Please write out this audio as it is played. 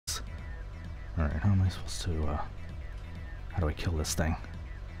Alright, how am I supposed to, how do I kill this thing?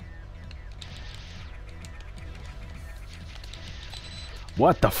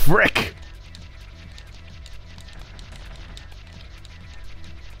 What the frick?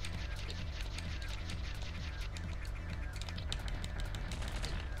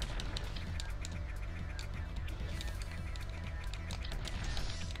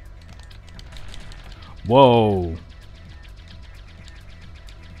 Whoa.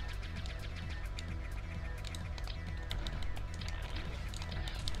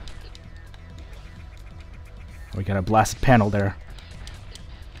 We got a blasted panel there.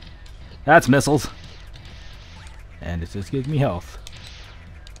 That's missiles. And it just gives me health.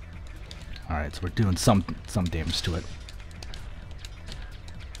 Alright, so we're doing some damage to it.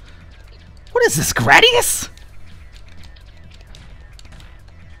 What is this, Gradius?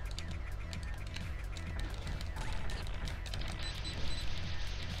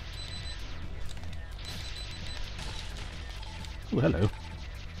 Oh, hello.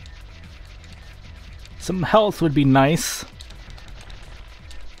 Some health would be nice.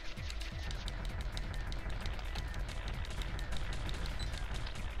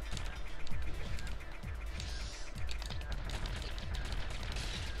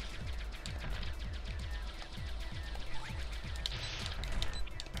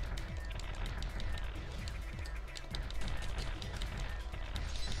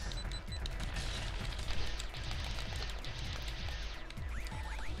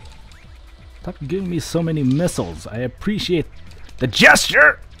 Stop giving me so many missiles. I appreciate the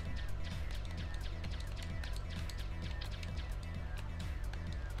gesture!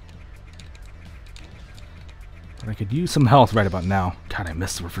 But I could use some health right about now. God, I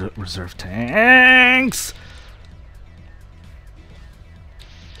missed the reserve tanks!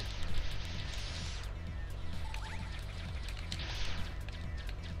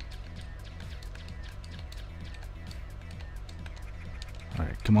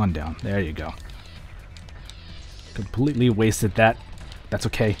 Alright, come on down. There you go. Completely wasted that. That's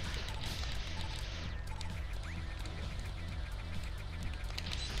okay.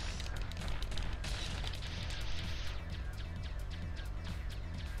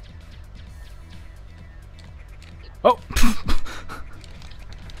 Oh!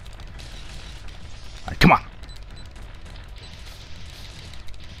 Alright, come on.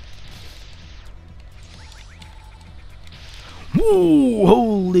 Woo!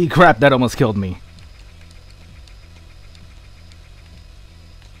 Holy crap, that almost killed me.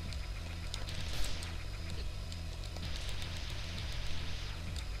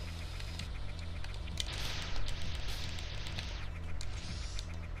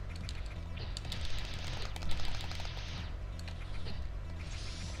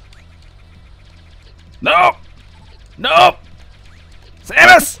 No! No!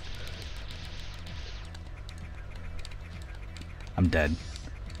 Samus! I'm dead.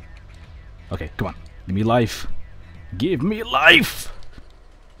 Okay, come on. Give me life. Give me life!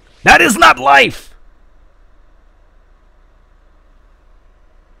 That is not life!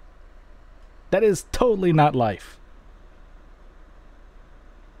 That is totally not life.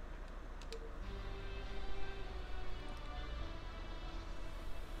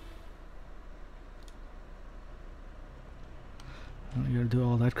 I gotta do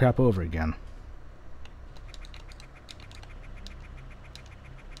all that crap over again.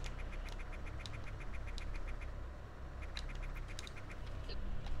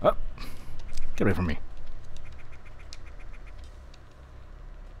 Oh! Get away from me.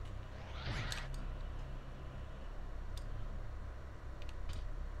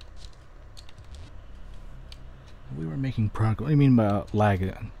 We were making progress. What do you mean by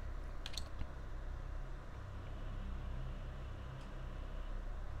lag?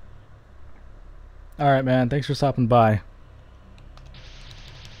 Alright, man. Thanks for stopping by.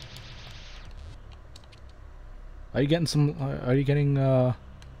 Are you getting some... Are you getting, what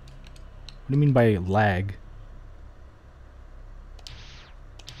do you mean by lag?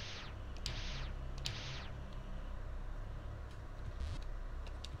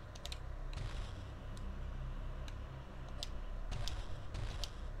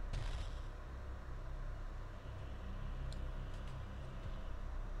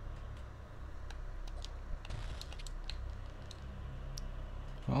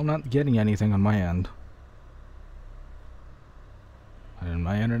 Well, I'm not getting anything on my end. And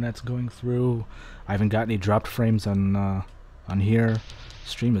my internet's going through. I haven't got any dropped frames on here.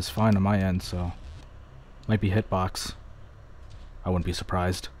 Stream is fine on my end, so might be hitbox. I wouldn't be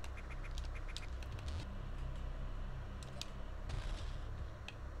surprised.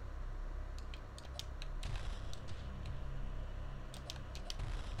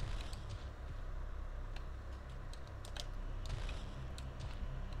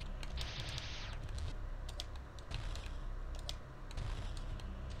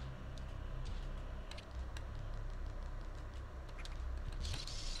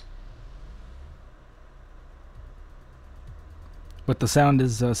 But the sound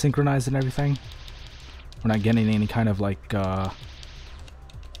is synchronized and everything. We're not getting any kind of like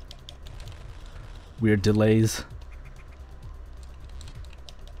weird delays.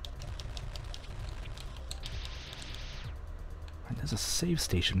 And there's a save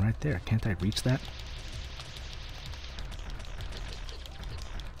station right there. Can't I reach that?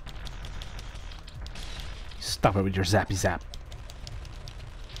 Stop it with your zappy zap.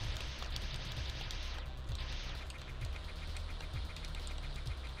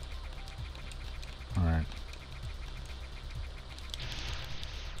 Alright.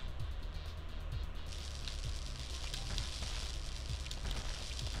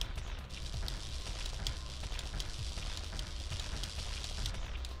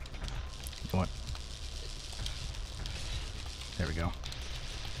 What? There we go.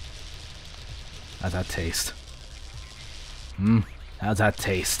 How's that taste? How's that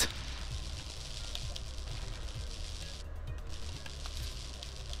taste?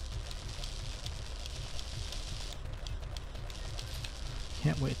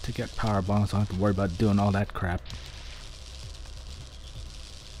 Can't wait to get power bombs so I don't have to worry about doing all that crap.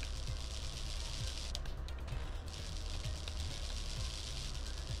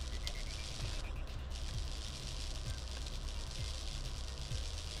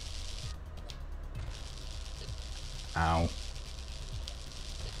 Ow.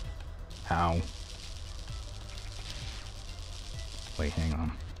 Ow. Wait, hang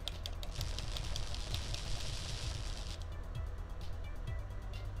on.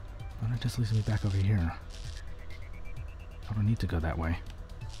 Oh, that just leads me back over here. I don't need to go that way.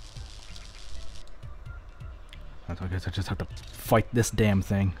 I guess I just have to fight this damn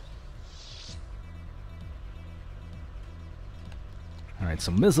thing. Alright,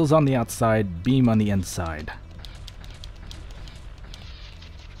 so missiles on the outside, beam on the inside.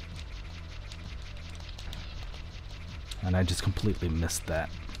 And I just completely missed that.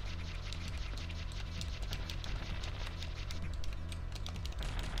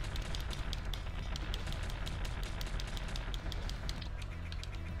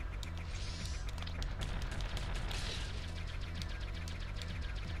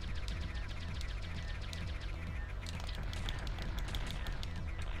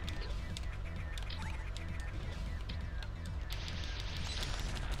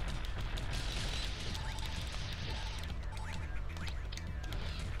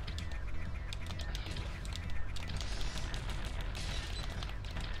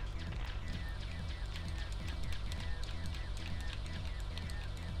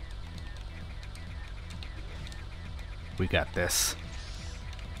 We got this.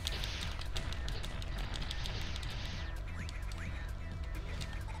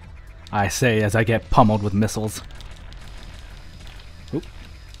 I say as I get pummeled with missiles. Oop.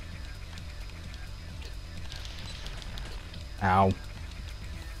 Ow.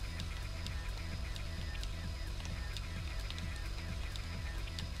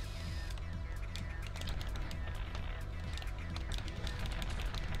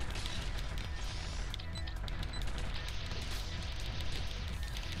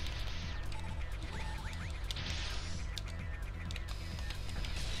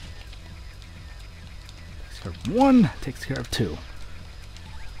 One takes care of two.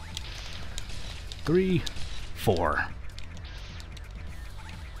 3, 4.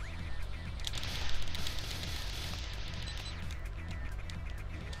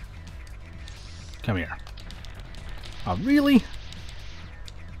 Come here. Oh, really?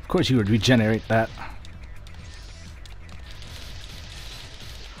 Of course you would regenerate that.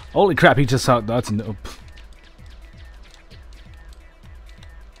 Holy crap, he just saw... That's... Nope.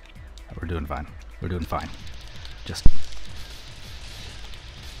 We're doing fine. We're doing fine. Just...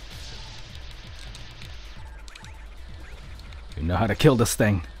 You know how to kill this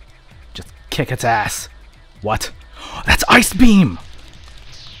thing. Just kick its ass. What? That's Ice Beam!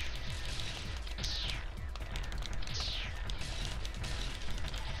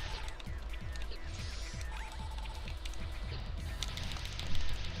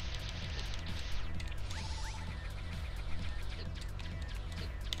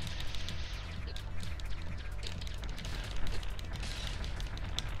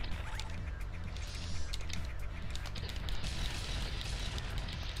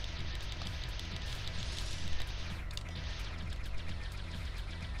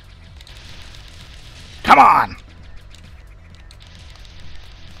 Come on!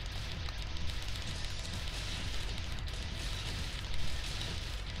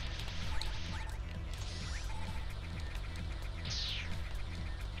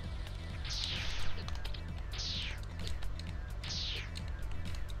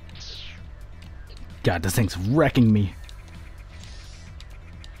 God, this thing's wrecking me.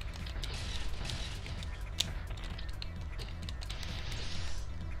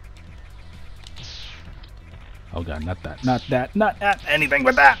 not that, not that, not that, anything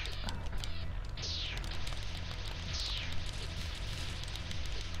but that!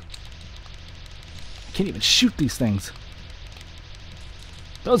 I can't even shoot these things.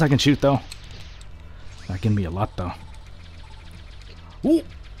 Those I can shoot, though. That give me a lot, though. Ooh!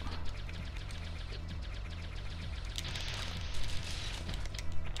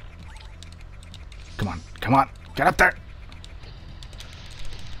 Come on, come on, get up there!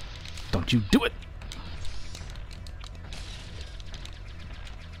 Don't you do it!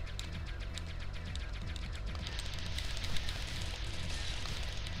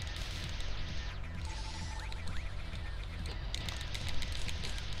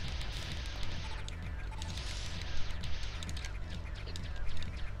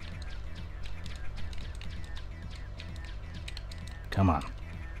 Come on.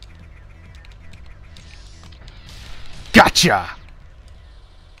 Gotcha!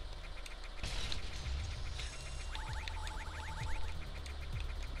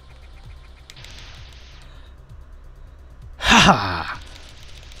 Ha!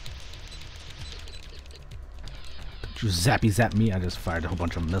 Don't you zappy zap me? I just fired a whole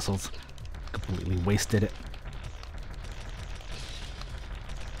bunch of missiles. Completely wasted it.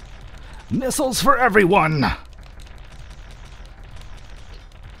 Missiles for everyone!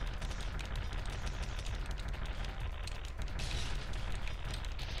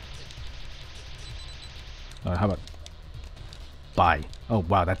 How about... Bye. Oh,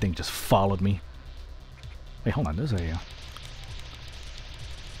 wow, that thing just followed me. Wait, hold on, there's a...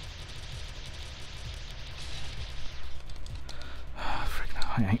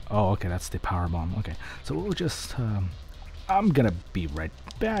 Oh, okay, that's the power bomb. Okay, so we'll just... I'm gonna be right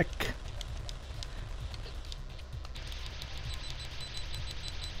back.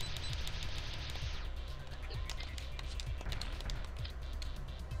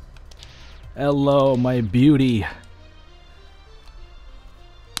 Hello, my beauty.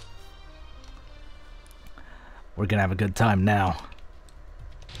 We're gonna have a good time now.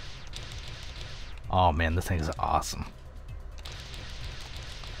 Oh man, this thing is awesome.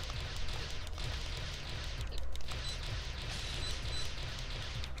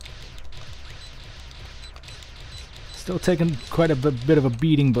 Still taking quite a bit of a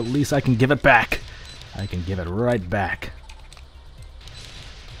beating, but at least I can give it back. I can give it right back.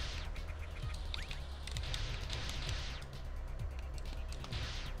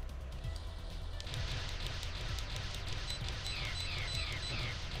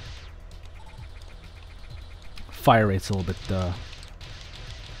 Fire rate's a little bit,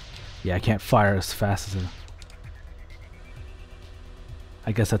 yeah, I can't fire as fast as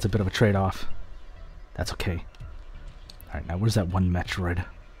I guess that's a bit of a trade-off. That's okay. Alright, now where's that one Metroid?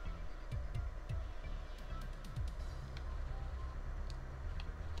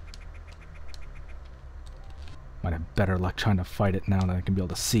 Might have better luck trying to fight it now that I can be able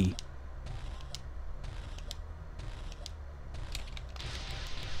to see.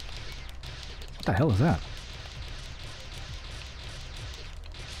 What the hell is that?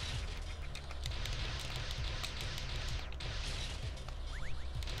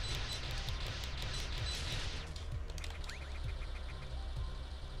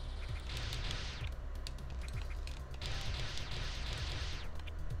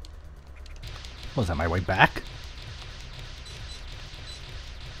 Was that my way back?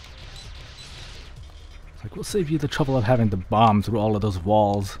 It's like, we'll save you the trouble of having to bomb through all of those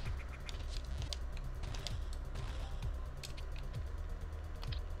walls.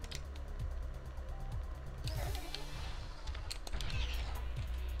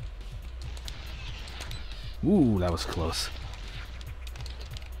 Ooh, that was close.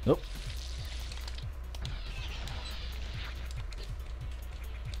 Nope.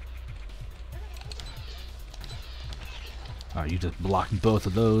 Oh, you just blocked both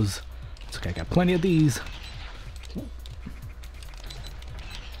of those. It's okay, I got plenty of these.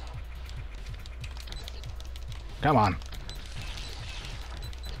 Come on.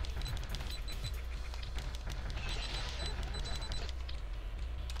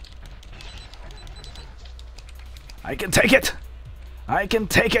 I can take it! I can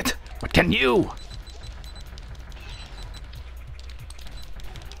take it! But can you?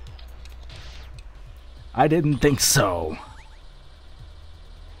 I didn't think so.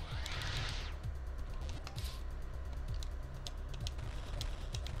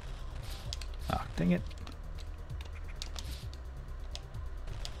 Oh, dang it.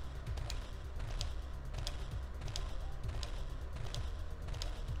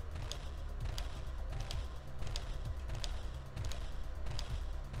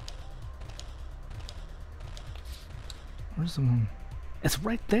 Where's the one? It's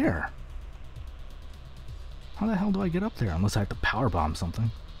right there. How the hell do I get up there? Unless I have to power bomb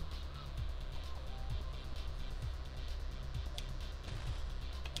something.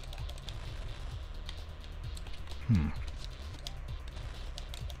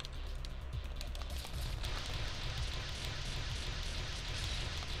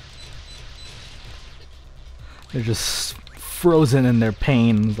 They're just frozen in their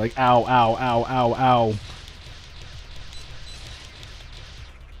pain. Like, ow, ow, ow, ow, ow.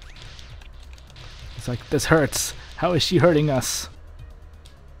 It's like, this hurts. How is she hurting us?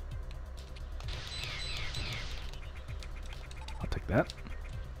 I'll take that.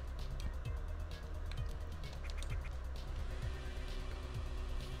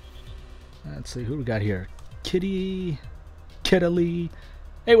 Let's see, who we got here? Kitty... Kittily.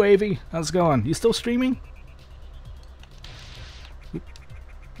 Hey, Wavy. How's it going? You still streaming?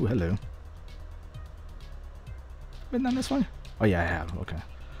 Ooh, hello. Been down this way? Oh yeah, I have. Okay.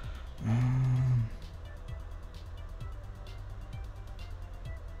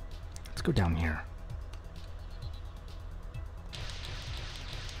 Let's go down here.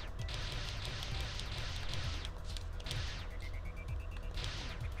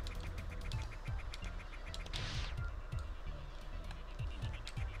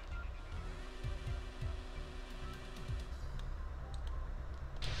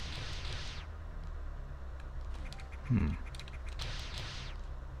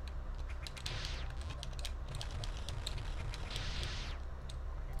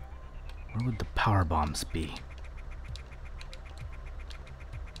 Where would the power bombs be?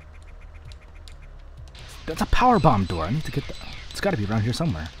 That's a power bomb door. I need to get that. It's got to be around here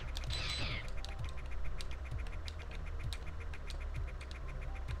somewhere.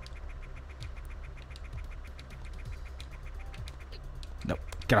 Nope.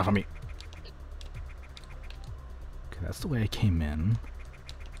 Get off of me. Okay, that's the way I came in.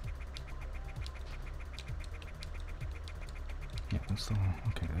 Yeah, that's the one.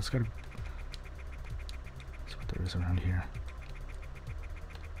 Okay, that's got to... That's what there is around here.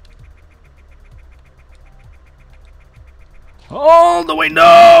 All the way!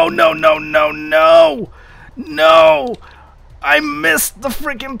 No! No, no, no, no! No! I missed the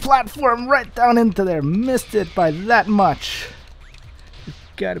freaking platform right down into there. Missed it by that much. You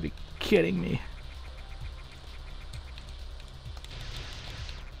gotta be kidding me.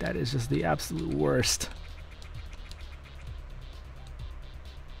 That is just the absolute worst.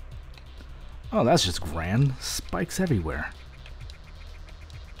 Oh, that's just grand. Spikes everywhere.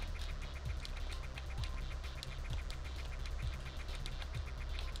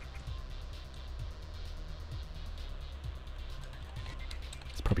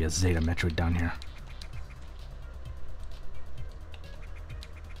 It's probably a Zeta Metroid down here.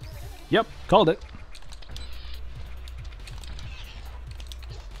 Yep, called it.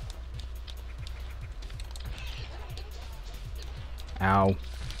 Ow.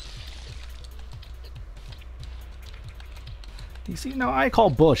 You see, now I call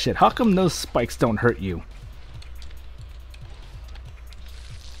bullshit. How come those spikes don't hurt you?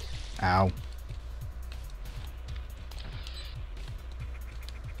 Ow.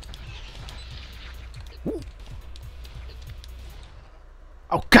 Ooh.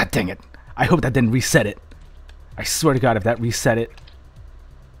 Oh, god dang it. I hope that didn't reset it. I swear to god if that reset it.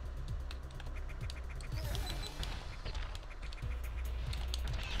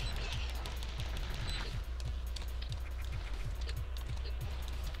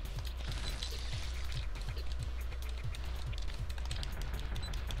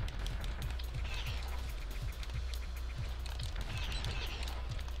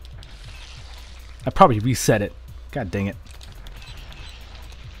 I probably reset it. God dang it.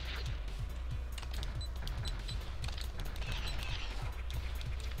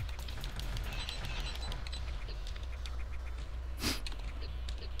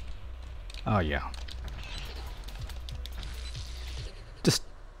 Oh yeah. Just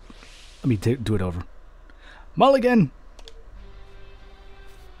let me do it over. Mulligan!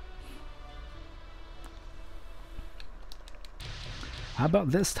 How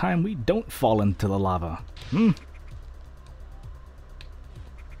about this time we don't fall into the lava? Hmm?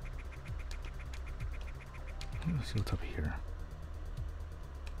 Let's see what's up here.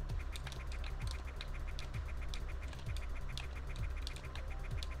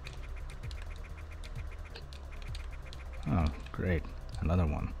 Oh, great. Another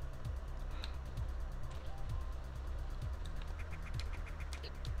one.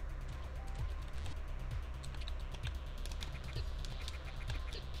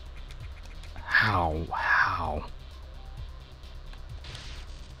 How?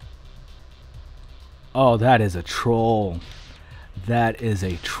 Oh, that is a troll. That is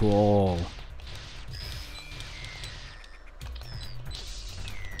a troll.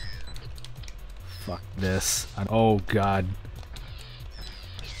 Fuck this. Oh god.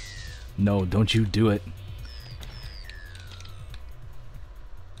 No, don't you do it.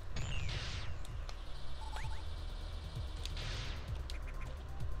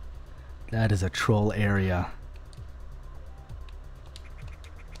 That is a troll area.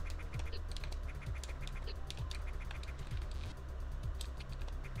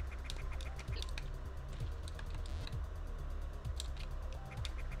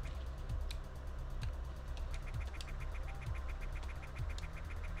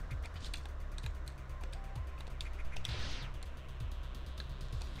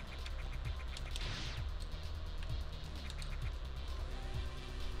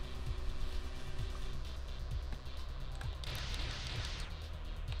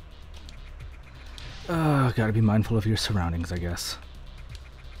 Gotta be mindful of your surroundings, I guess.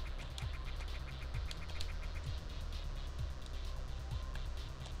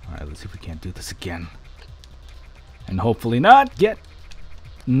 Alright, let's see if we can't do this again. And hopefully not get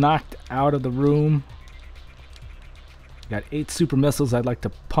knocked out of the room. Got 8 super missiles. I'd like to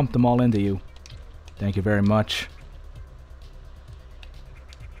pump them all into you. Thank you very much.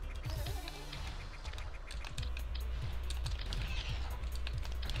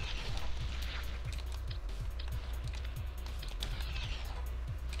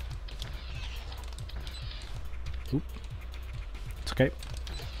 Oop. It's okay.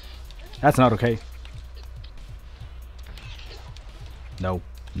 That's not okay. No,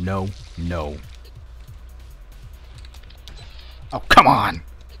 no, no. Oh, come on!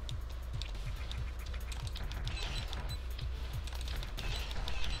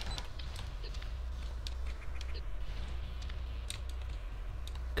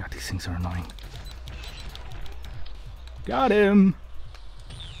 God, these things are annoying. Got him!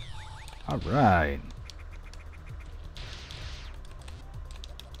 Alright.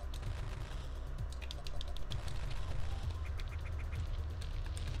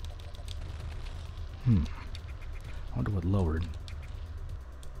 I wonder what lowered.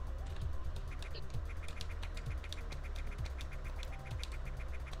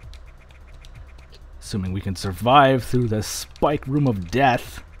 Assuming we can survive through the spike room of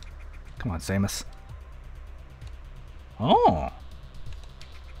death. Come on, Samus. Oh!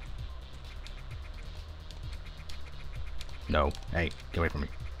 No. Hey, get away from me.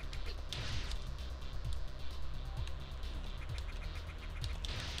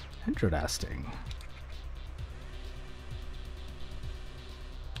 Interesting.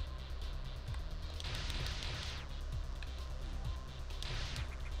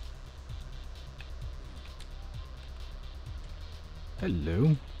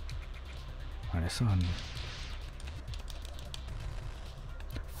 Hello. Alright, son.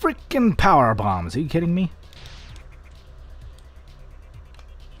 Freaking power bombs! Are you kidding me?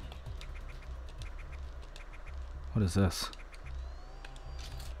 What is this?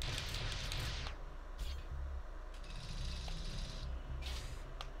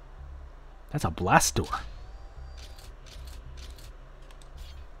 That's a blast door.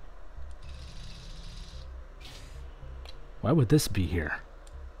 Why would this be here?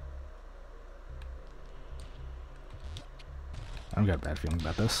 I've got a bad feeling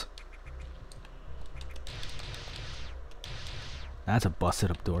about this. That's a busted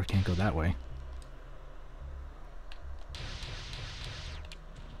up door. Can't go that way.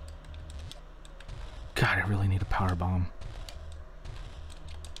 God, I really need a power bomb.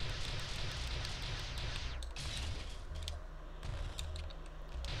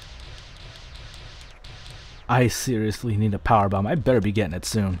 I seriously need a power bomb. I better be getting it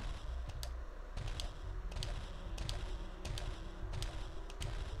soon.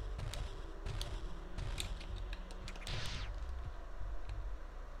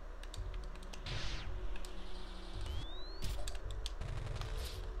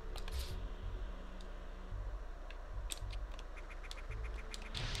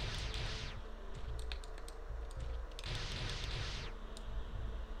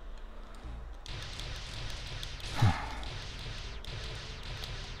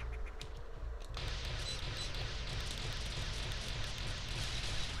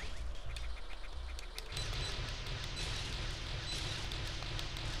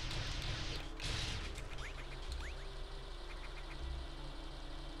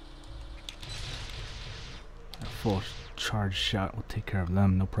 Full charge shot will take care of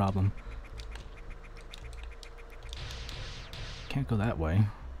them, no problem. Can't go that way.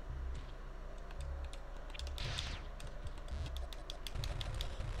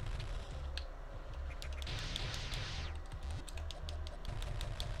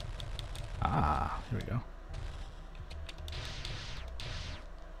 Ah, here we go.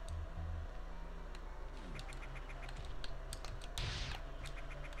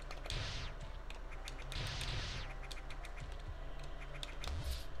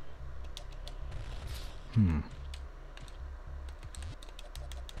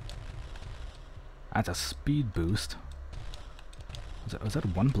 That's a speed boost. Was that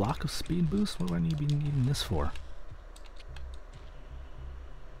one block of speed boost? What do I need to be needing this for?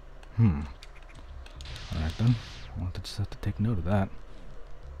 Alright then. I'll just have to take note of that.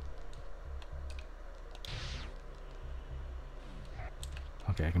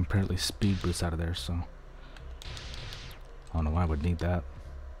 Okay, I can apparently speed boost out of there, so I don't know why I would need that.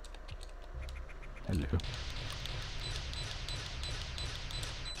 Hello.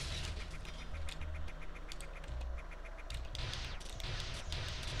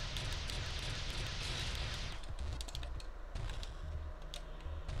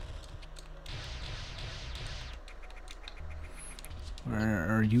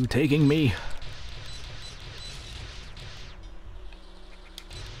 Where are you taking me?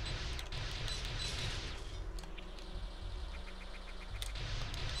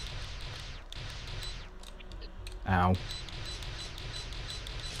 Ow.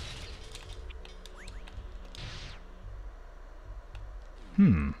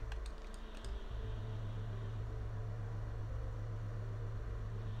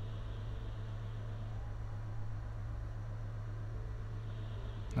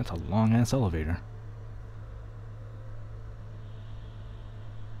 That's a long-ass elevator.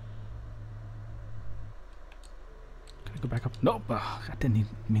 Can I go back up? Nope! I didn't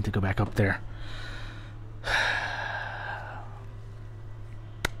mean to go back up there.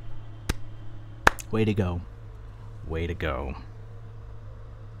 Way to go. Way to go.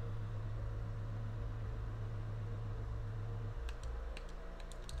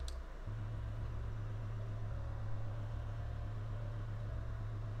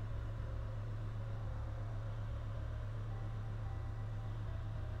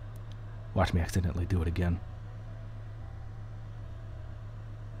 Watch me accidentally do it again.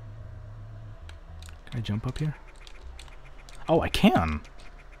 Can I jump up here? Oh, I can!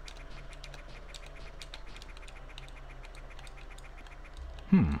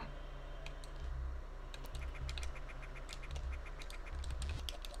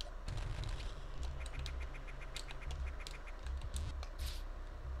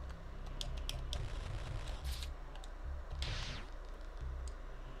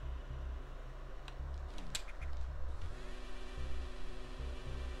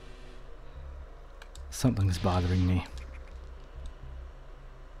 Something's bothering me.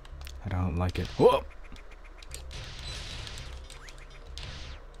 I don't like it. Whoa!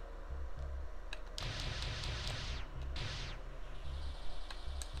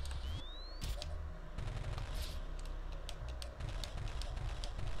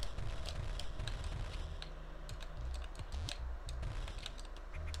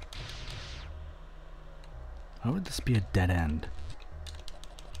 Why would this be a dead end?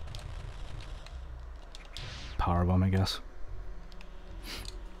 Power bomb, I guess.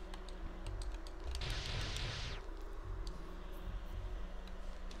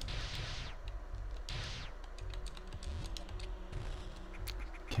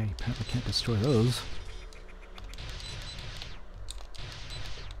 Okay, apparently can't destroy those.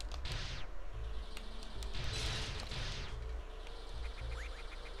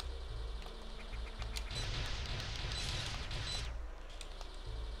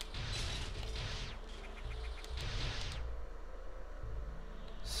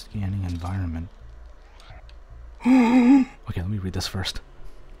 Scanning environment. Okay, let me read this first.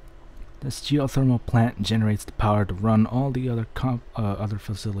 This geothermal plant generates the power to run all the other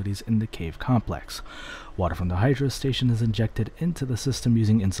facilities in the cave complex. Water from the hydro station is injected into the system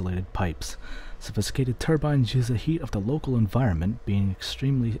using insulated pipes. Sophisticated turbines use the heat of the local environment, being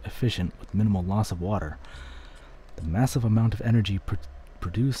extremely efficient with minimal loss of water. The massive amount of energy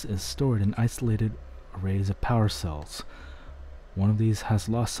produced is stored in isolated arrays of power cells. One of these has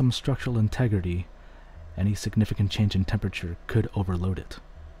lost some structural integrity. Any significant change in temperature could overload it.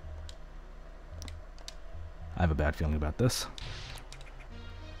 I have a bad feeling about this.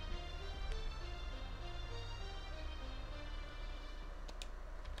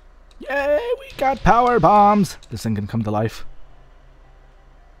 Yay, we got power bombs! This thing can come to life.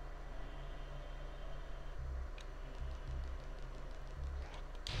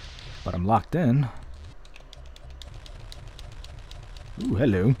 But I'm locked in. Ooh,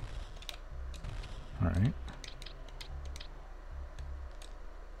 hello. Alright.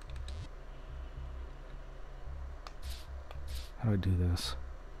 How do I do this?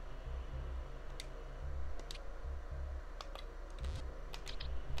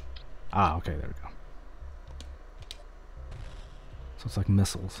 Ah, okay, there we go. So it's like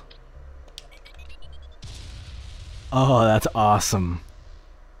missiles. Oh, that's awesome.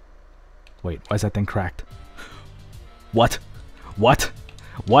 Wait, why is that thing cracked? What? What?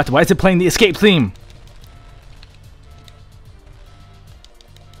 What? Why is it playing the escape theme?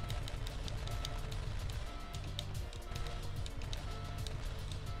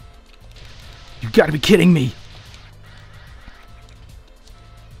 You gotta be kidding me!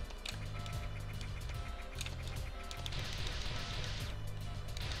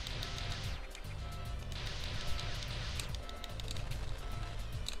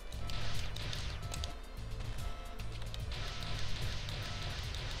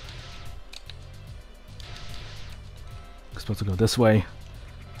 Supposed to go this way.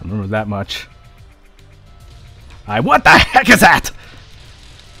 I remember that much. What the heck is that?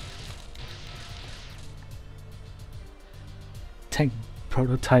 Tank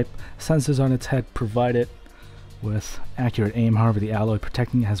prototype. Sensors on its head provide it with accurate aim. However, the alloy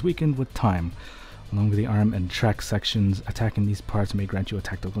protecting it has weakened with time. Along with the arm and track sections, attacking these parts may grant you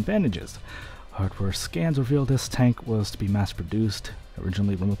tactical advantages. Hardware scans reveal this tank was to be mass-produced.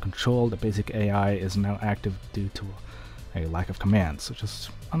 Originally remote controlled, the basic AI is now active due to a lack of commands, so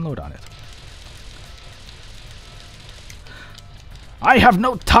just unload on it. I have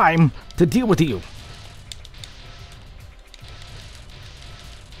no time to deal with you!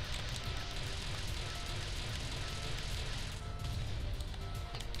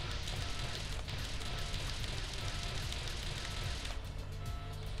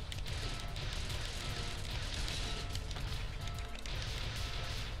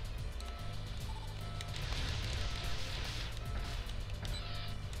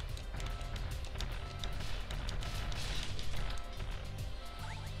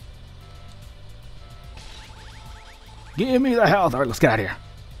 Give me the health! Alright, let's get out of here.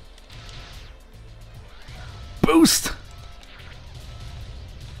 Boost!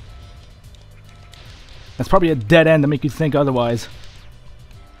 That's probably a dead end to make you think otherwise.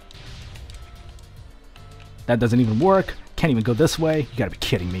 That doesn't even work. Can't even go this way. You gotta be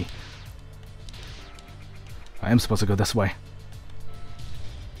kidding me. I am supposed to go this way.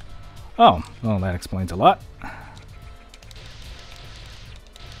 Oh, well, that explains a lot.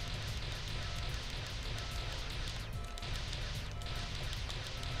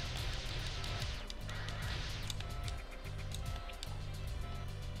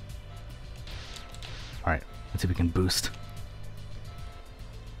 Alright, let's see if we can boost.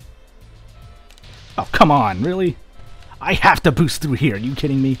 Oh, come on, really? I have to boost through here, are you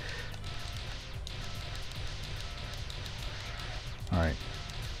kidding me? Alright.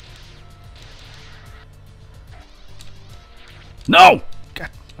 No! God,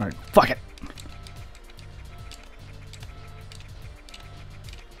 alright, fuck it.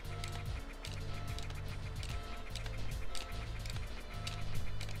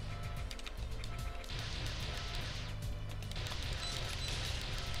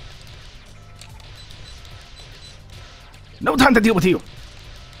 No time to deal with you!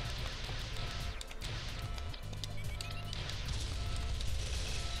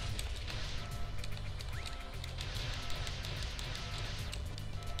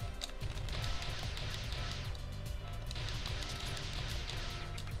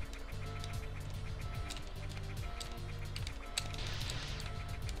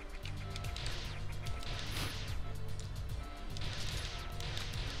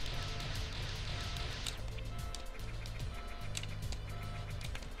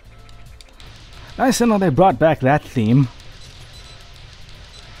 Nice to know they brought back that theme.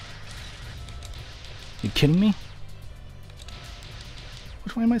 You kidding me?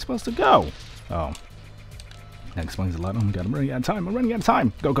 Which way am I supposed to go? Oh. That explains a lot. Oh my god, I'm running out of time. I'm running out of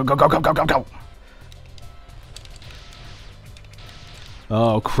time. Go, go, go, go, go, go, go, go.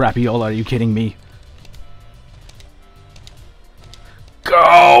 Oh, crapiola, are you kidding me?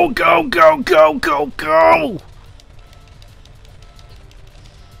 Go, go, go, go, go, go!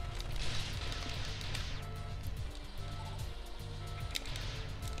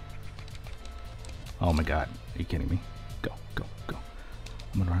 Oh my god, are you kidding me? Go, go, go.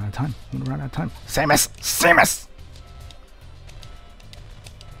 I'm gonna run out of time. I'm gonna run out of time. Samus! Samus!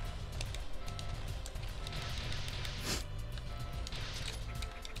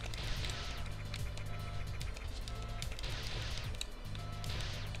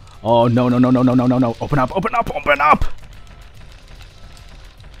 Oh no, no, no, no, no, no, no, no. Open up, open up, open up!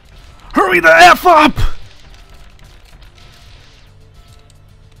 Hurry the F up!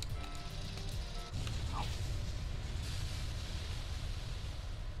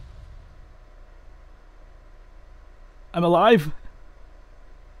 I'm alive.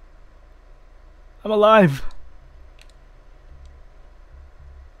 I'm alive.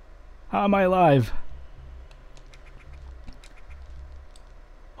 How am I alive?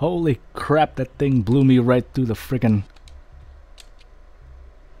 Holy crap, that thing blew me right through the friggin'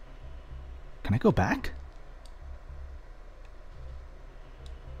 Can I go back?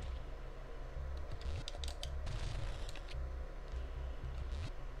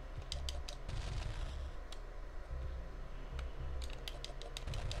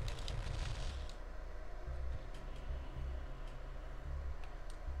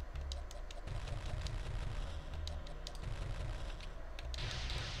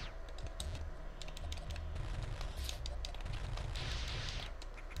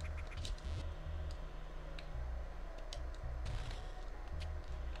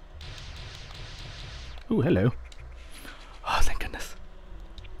 Ooh, hello. Oh, thank goodness.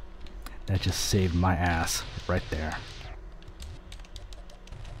 That just saved my ass right there.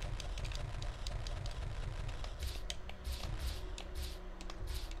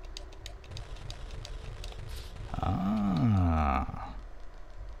 Ah.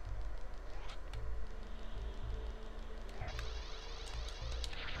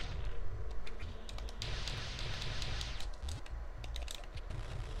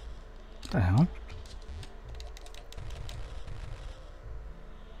 What the hell?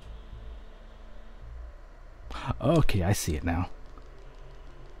 Okay, I see it now.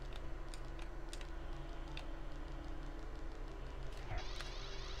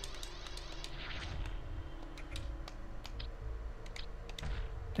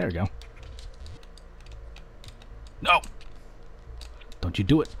 There we go. No! Don't you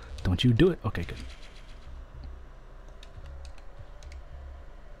do it. Don't you do it. Okay, good.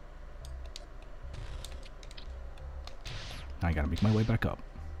 Now I gotta make my way back up.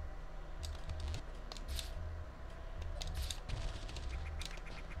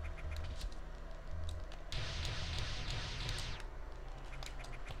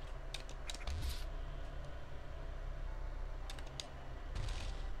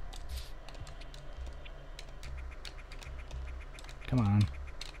 Come on.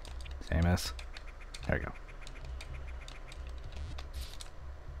 Samus. There we go.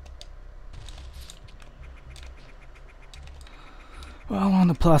 Well, on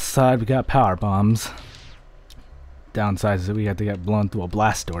the plus side, we got power bombs. Downside is that we had to get blown through a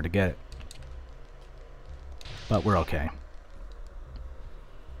blast door to get it. But we're okay.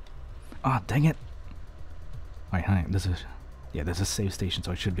 Ah, oh, dang it. Alright, honey, this is... Yeah, there's a save station,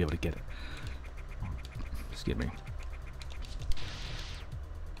 so I should be able to get it. Excuse me.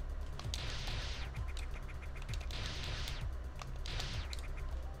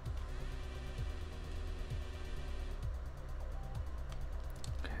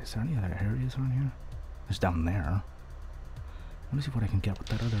 Is there any other areas around here? There's down there. Let me see what I can get with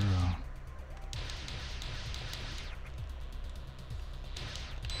that other,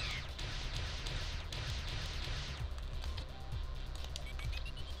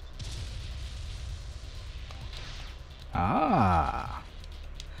 Ah!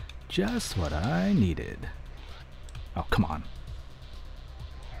 Just what I needed. Oh, come on.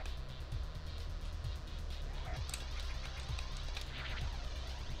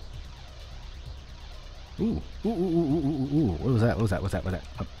 Ooh, ooh, ooh, ooh, ooh, ooh, ooh. What was that? What was that? What was that? What was that?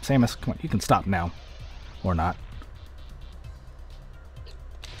 Oh, Samus, come on, you can stop now. Or not.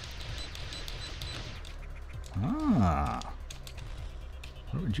 Ah.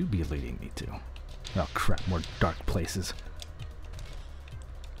 Where would you be leading me to? Oh crap, more dark places.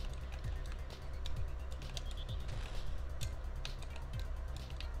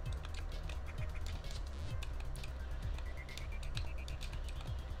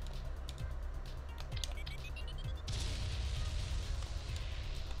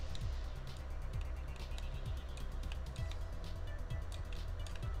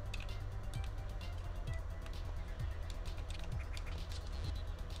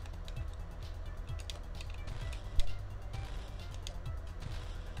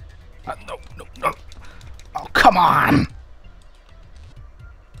 No, no, no. Oh, come on!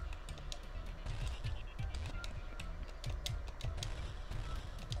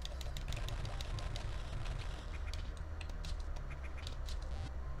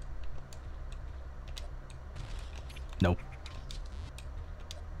 Nope.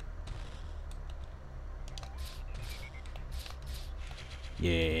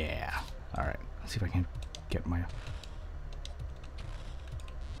 Yeah. Alright. Let's see if I can get my...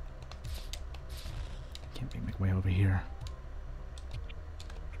 Can't make my way over here.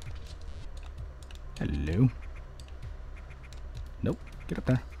 Hello. Nope. Get up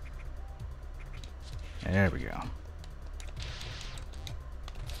there. There we go. Are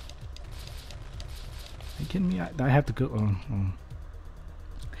you kidding me? I have to go...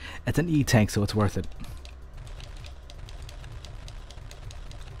 It's an E-tank, so it's worth it.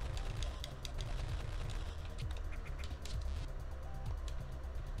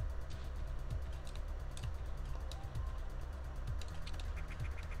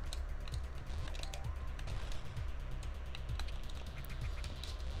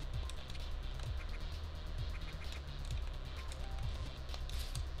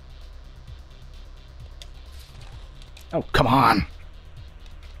 Oh, come on!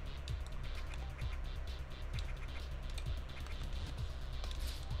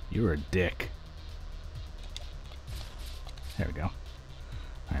 You're a dick. There we go.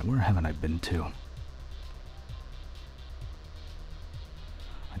 Alright, where haven't I been to?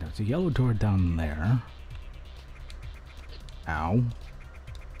 There's a yellow door down there. Ow.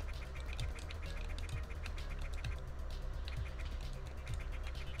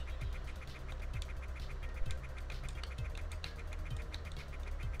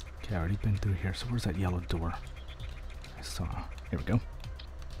 Okay, I already been through here, so where's that yellow door? I saw. Here we go.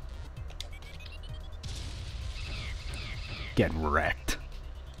 Get wrecked.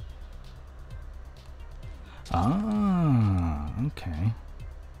 Ah, okay.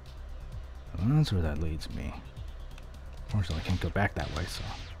 Well, that's where that leads me. Unfortunately, I can't go back that way, so...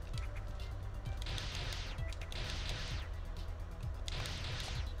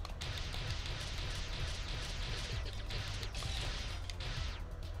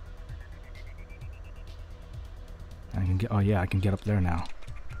 I can get... Oh yeah, I can get up there now.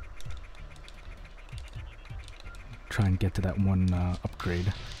 Try and get to that one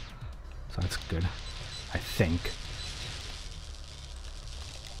upgrade. So that's good. I think.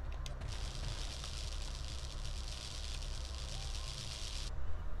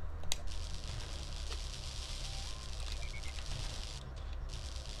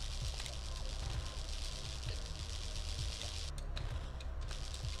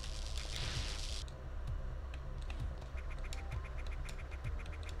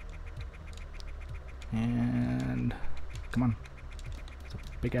 And come on. It's a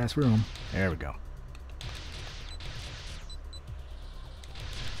big ass room. There we go.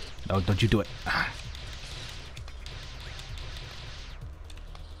 No, don't you do it.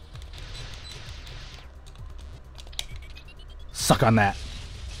 Suck on that.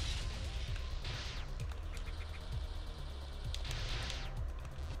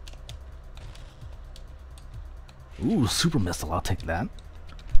 Ooh, super missile. I'll take that.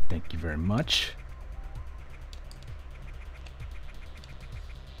 Thank you very much.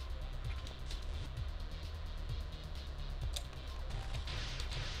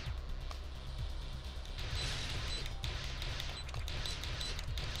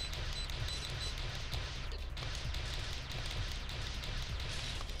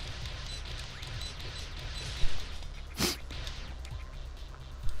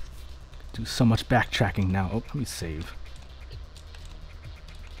 Do so much backtracking now. Oh, let me save.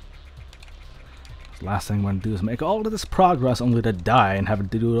 The last thing I want to do is make all of this progress only to die and have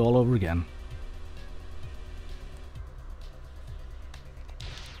to do it all over again.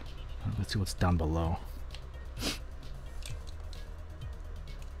 Let's see what's down below.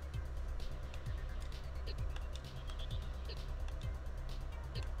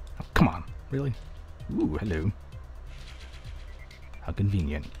 Oh, come on. Really? Ooh, hello. How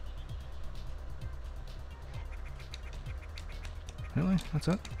convenient. Really? That's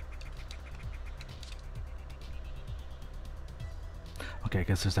it? Okay, I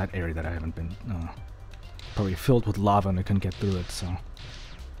guess there's that area that I haven't been... probably filled with lava and I couldn't get through it, so...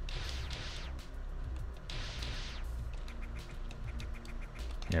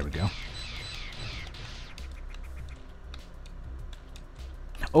 There we go.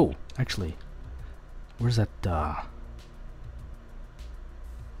 Oh, actually... Where's that,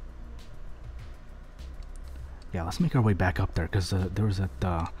 Yeah, let's make our way back up there, because there was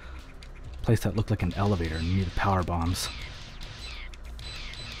that place that looked like an elevator and needed power bombs.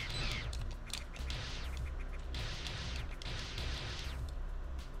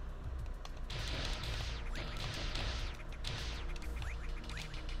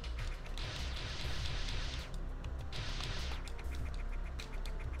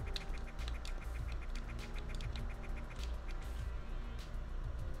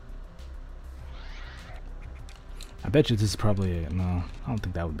 I bet you this is probably... No, I don't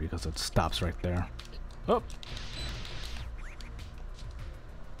think that would be because it stops right there. Oh!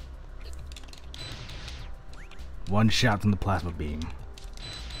 One shot from the plasma beam.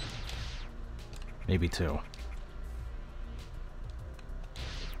 Maybe two.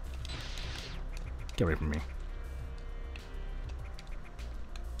 Get away from me.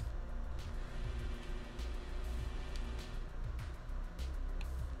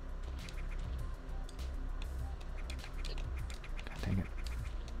 Dang it.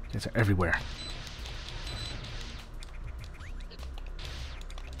 Guys are everywhere.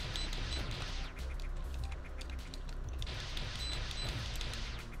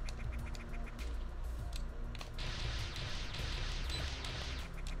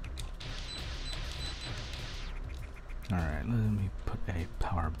 Alright, let me put a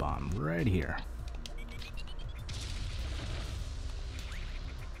power bomb right here.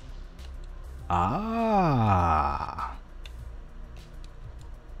 Ah.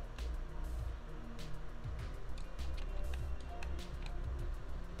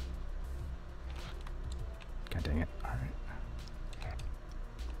 God dang it. All right.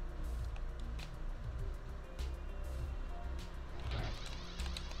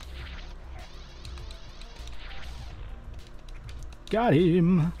 Got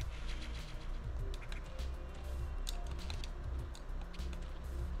him.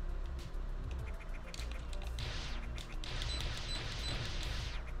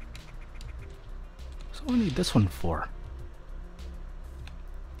 So what do I need this one for?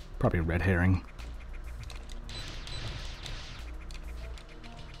 Probably a red herring.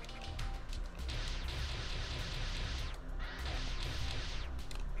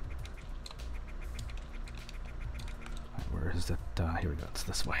 Where is it? Here we go. It's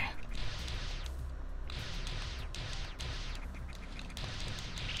this way.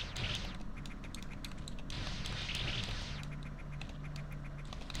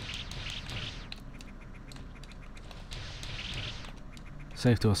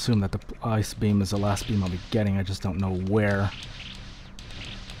 Safe to assume that the ice beam is the last beam I'll be getting. I just don't know where.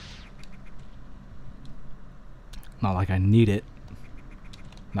 Not like I need it.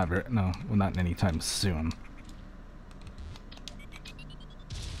 Not very. No, well, not anytime soon.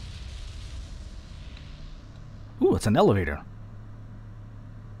 Ooh, it's an elevator.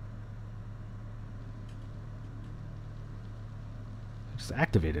 I just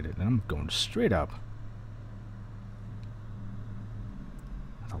activated it, and I'm going straight up.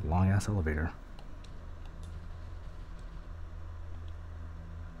 That's a long-ass elevator.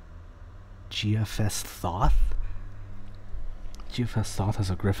 GFS Thoth? GFS Thoth is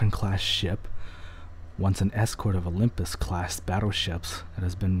a Griffin-class ship, once an escort of Olympus-class battleships that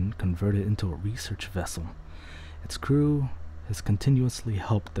has been converted into a research vessel. Its crew has continuously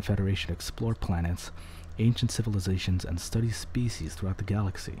helped the Federation explore planets, ancient civilizations, and study species throughout the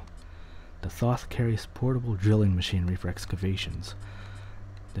galaxy. The Thoth carries portable drilling machinery for excavations.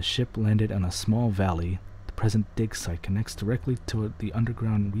 The ship landed on a small valley. The present dig site connects directly to the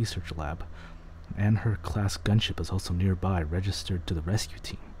underground research lab, and her class gunship is also nearby, registered to the rescue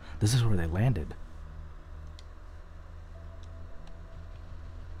team. This is where they landed.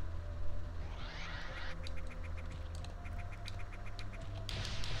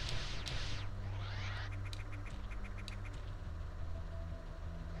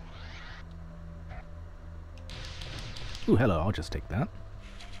 Ooh, hello, I'll just take that.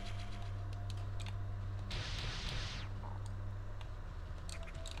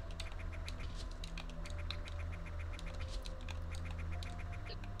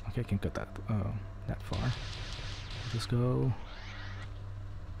 Okay, I can't get that that far. I'll just go.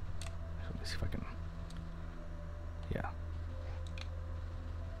 Let me see if I can. Yeah.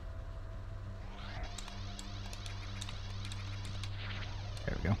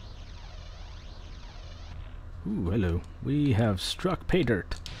 There we go. Ooh, hello. We have struck pay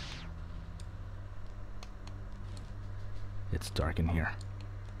dirt. It's dark in here.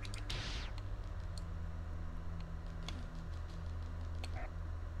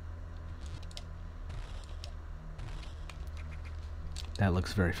 That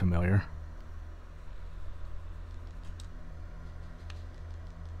looks very familiar.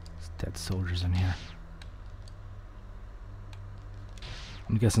 There's dead soldiers in here.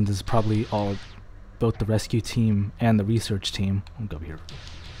 I'm guessing this is probably all both the rescue team and the research team. I'll go here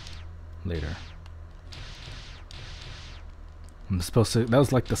later. I'm supposed to. That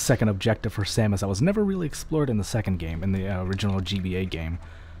was like the second objective for Samus. That was never really explored in the second game, in the original GBA game.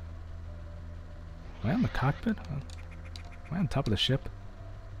 Am I on the cockpit? Am I on top of the ship?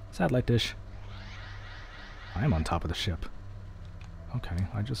 Satellite dish. I am on top of the ship. Okay,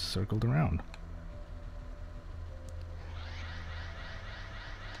 I just circled around.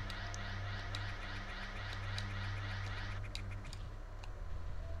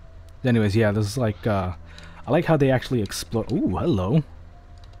 Anyways, yeah, this is like, I like how they actually explore. Ooh, hello.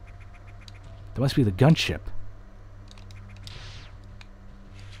 That must be the gunship.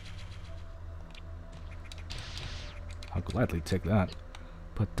 I'll gladly take that.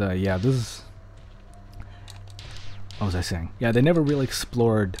 But, yeah, this is... What was I saying? Yeah, they never really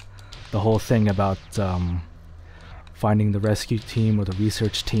explored the whole thing about, finding the rescue team or the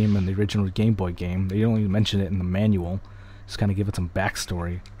research team in the original Game Boy game. They only mentioned it in the manual. Just kind of give it some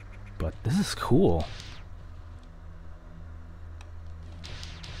backstory. But this is cool.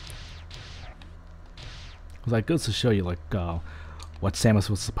 That goes to show you, like, what Samus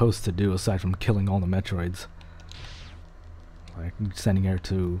was supposed to do aside from killing all the Metroids. Like, sending her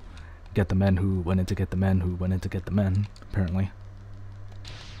to get the men who went in to get the men who went in to get the men, apparently.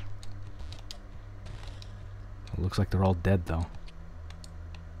 looks like they're all dead, though.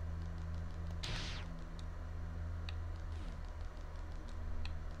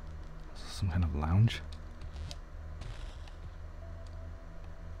 Some kind of lounge.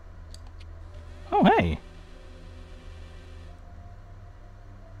 Oh, hey!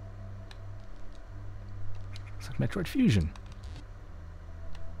 It's like Metroid Fusion.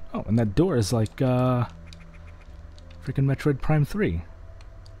 Oh, and that door is like, freaking Metroid Prime 3.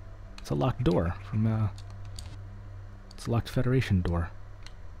 It's a locked door from, it's a locked Federation door.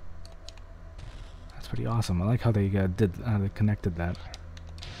 That's pretty awesome. I like how they they connected that.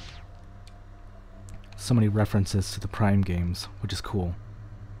 So many references to the Prime games, which is cool.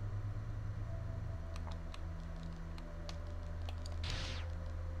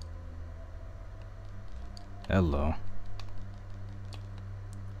 Hello.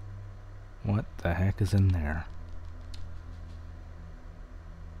 What the heck is in there?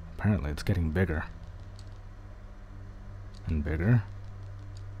 Apparently it's getting bigger. And bigger.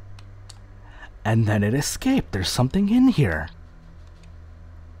 And then it escaped! There's something in here!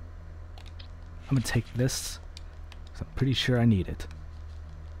 I'm gonna take this, 'cause I'm pretty sure I need it.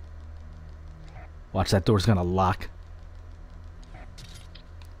 Watch, that door's gonna lock.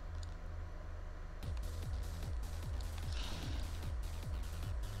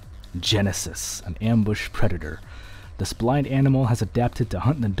 Genesis, an ambush predator. This blind animal has adapted to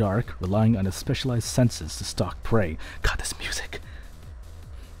hunt in the dark, relying on its specialized senses to stalk prey. God, this music.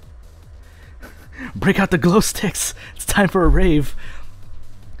 Break out the glow sticks! It's time for a rave!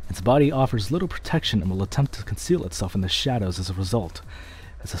 Its body offers little protection and will attempt to conceal itself in the shadows as a result,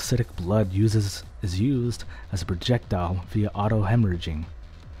 as acidic blood is used as a projectile via auto-hemorrhaging.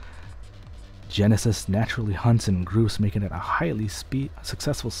 Genesis naturally hunts in groups, making it a highly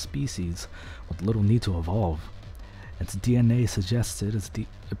successful species with little need to evolve. Its DNA suggests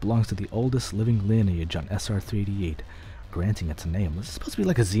it belongs to the oldest living lineage on SR-388, granting its a name. Was it supposed to be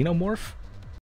like a xenomorph?